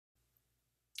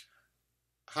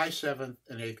Hi, 7th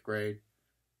and 8th grade.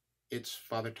 It's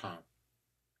Father Tom.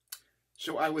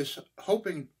 So I was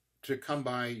hoping to come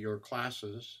by your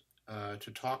classes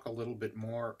to talk a little bit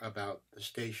more about the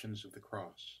Stations of the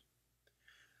Cross.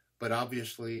 But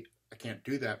obviously, I can't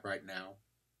do that right now.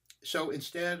 So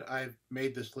instead, I've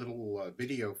made this little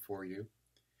video for you,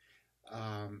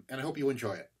 and I hope you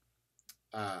enjoy it.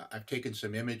 I've taken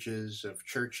some images of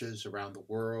churches around the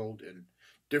world and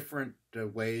different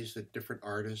ways that different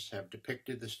artists have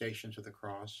depicted the Stations of the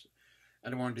Cross,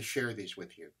 and I wanted to share these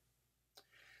with you.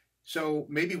 So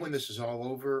maybe when this is all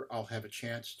over, I'll have a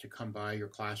chance to come by your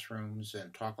classrooms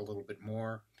and talk a little bit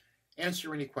more,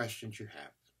 answer any questions you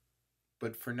have.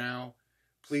 But for now,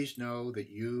 please know that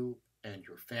you and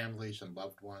your families and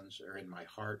loved ones are in my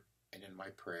heart and in my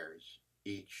prayers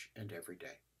each and every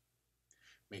day.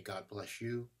 May God bless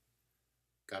you,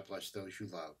 God bless those you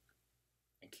love,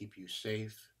 and keep you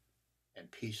safe and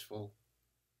peaceful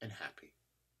and happy.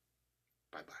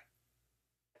 Bye-bye.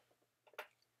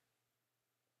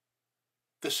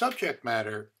 The subject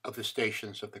matter of the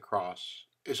Stations of the Cross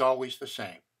is always the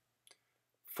same.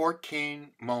 14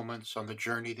 moments on the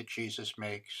journey that Jesus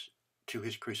makes to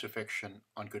his crucifixion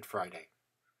on Good Friday.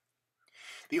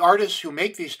 The artists who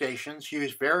make these stations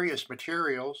use various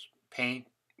materials, paint,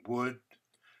 wood,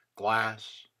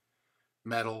 glass,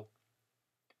 metal,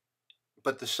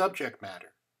 but the subject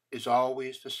matter is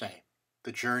always the same,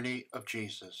 the journey of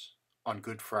Jesus on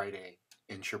Good Friday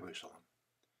in Jerusalem,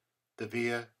 the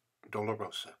Via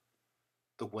Dolorosa,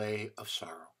 the way of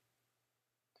sorrow.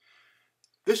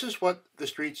 This is what the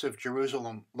streets of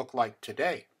Jerusalem look like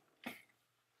today.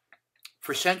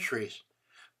 For centuries,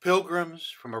 pilgrims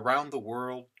from around the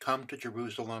world come to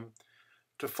Jerusalem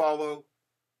to follow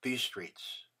these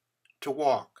streets, to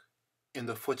walk in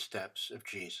the footsteps of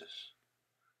Jesus,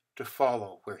 to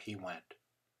follow where he went.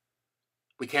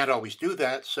 We can't always do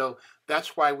that, so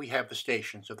that's why we have the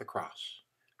Stations of the Cross.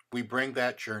 We bring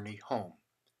that journey home,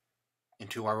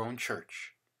 into our own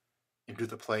church, into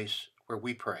the place where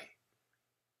we pray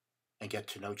and get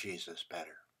to know Jesus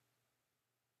better.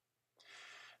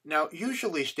 Now,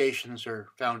 usually stations are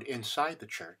found inside the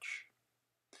church,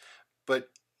 but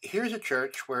here's a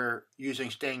church where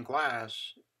using stained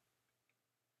glass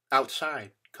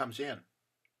outside comes in.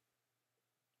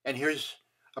 And here's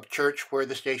a church where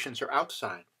the stations are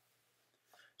outside.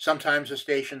 Sometimes the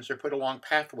stations are put along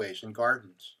pathways and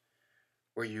gardens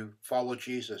where you follow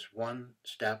Jesus one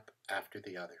step after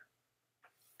the other.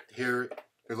 Here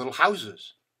are little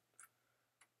houses.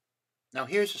 Now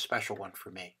here's a special one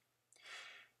for me.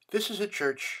 This is a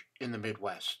church in the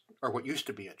Midwest, or what used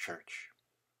to be a church.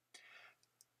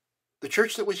 The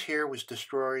church that was here was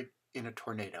destroyed in a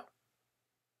tornado.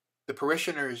 The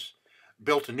parishioners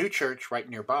built a new church right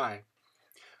nearby,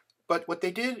 but what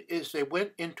they did is they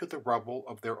went into the rubble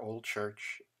of their old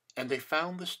church and they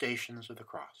found the Stations of the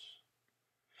Cross.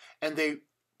 And they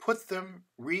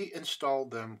reinstalled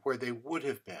them where they would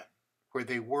have been, where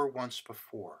they were once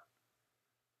before,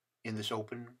 in this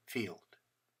open field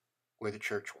where the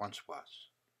church once was.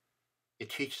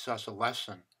 It teaches us a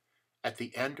lesson. At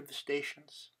the end of the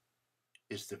stations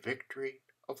is the victory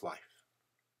of life.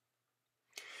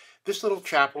 This little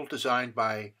chapel, designed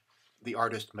by the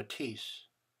artist Matisse,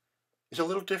 is a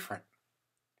little different.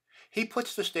 He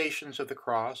puts the Stations of the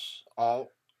Cross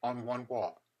all on one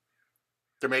wall.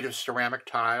 They're made of ceramic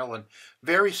tile and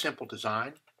very simple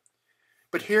design.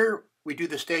 But here we do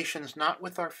the stations not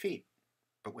with our feet,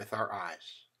 but with our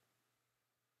eyes.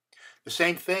 The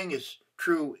same thing is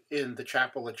true in the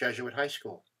chapel at Jesuit High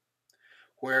School,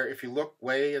 where if you look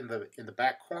way in the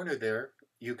back corner there,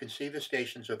 you can see the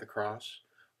Stations of the Cross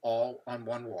all on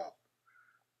one wall.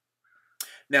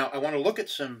 Now, I want to look at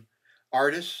some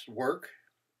artists' work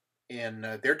in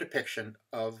their depiction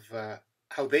of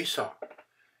how they saw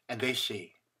and they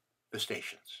see the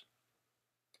stations.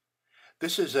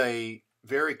 This is a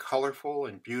very colorful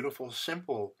and beautiful,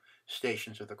 simple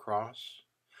Stations of the Cross.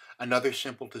 Another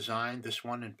simple design, this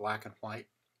one in black and white.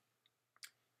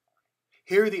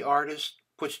 Here the artist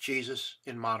puts Jesus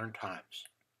in modern times,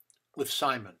 with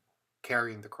Simon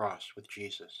carrying the cross with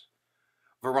Jesus,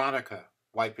 Veronica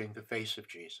wiping the face of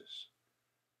Jesus,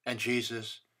 and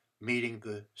Jesus meeting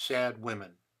the sad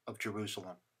women of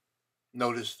Jerusalem.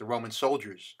 Notice the Roman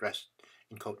soldiers dressed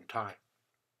in coat and tie.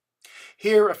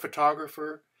 Here a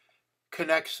photographer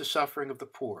connects the suffering of the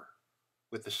poor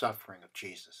with the suffering of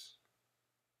Jesus.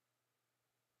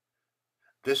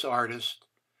 This artist,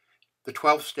 the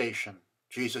 12th station,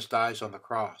 Jesus dies on the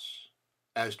cross,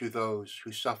 as do those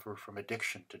who suffer from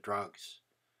addiction to drugs,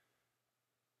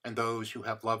 and those who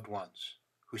have loved ones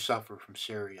who suffer from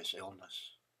serious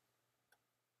illness.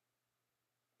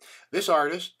 This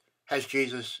artist has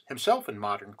Jesus himself in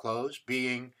modern clothes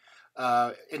being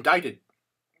indicted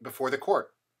before the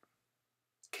court,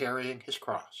 carrying his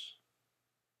cross.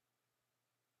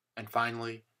 And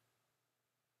finally,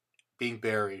 being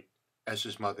buried as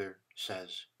his mother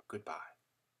says goodbye.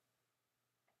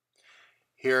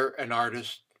 Here, an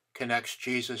artist connects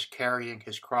Jesus carrying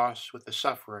his cross with the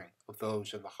suffering of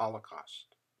those in the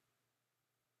Holocaust.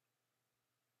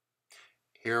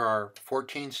 Here are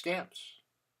 14 stamps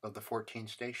of the 14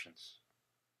 stations.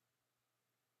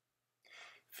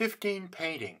 15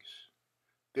 paintings.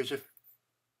 There's a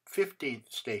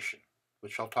 15th station,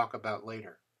 which I'll talk about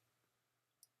later.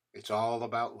 It's all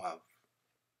about love.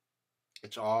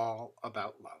 It's all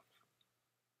about love.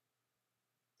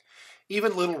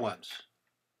 Even little ones,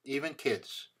 even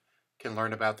kids, can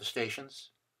learn about the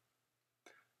stations.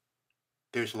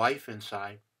 There's life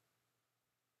inside,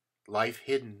 life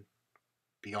hidden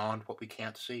beyond what we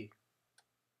can't see.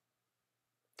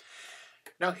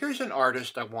 Now, here's an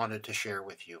artist I wanted to share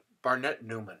with you, Barnett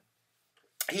Newman.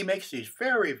 He makes these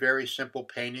very, very simple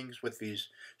paintings with these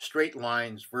straight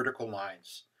lines, vertical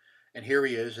lines. And here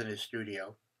he is in his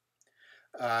studio.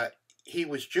 He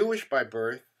was Jewish by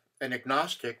birth, an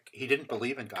agnostic. He didn't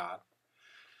believe in God.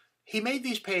 He made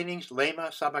these paintings,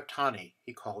 Lema Sabachthani,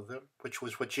 he called them, which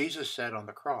was what Jesus said on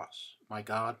the cross. My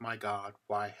God,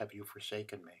 why have you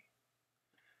forsaken me?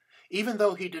 Even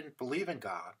though he didn't believe in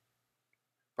God,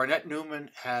 Barnett Newman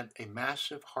had a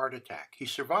massive heart attack. He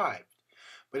survived,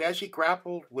 but as he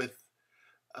grappled with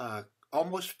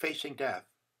almost facing death,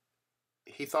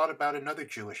 he thought about another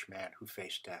Jewish man who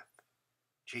faced death,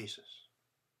 Jesus.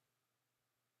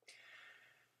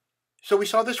 So we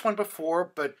saw this one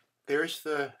before, but there's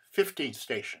the 15th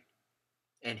station.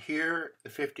 And here, the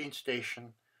 15th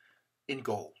station in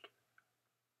gold.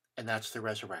 And that's the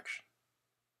resurrection.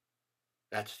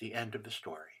 That's the end of the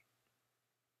story.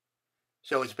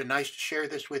 So it's been nice to share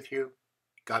this with you.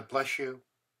 God bless you,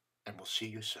 and we'll see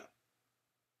you soon.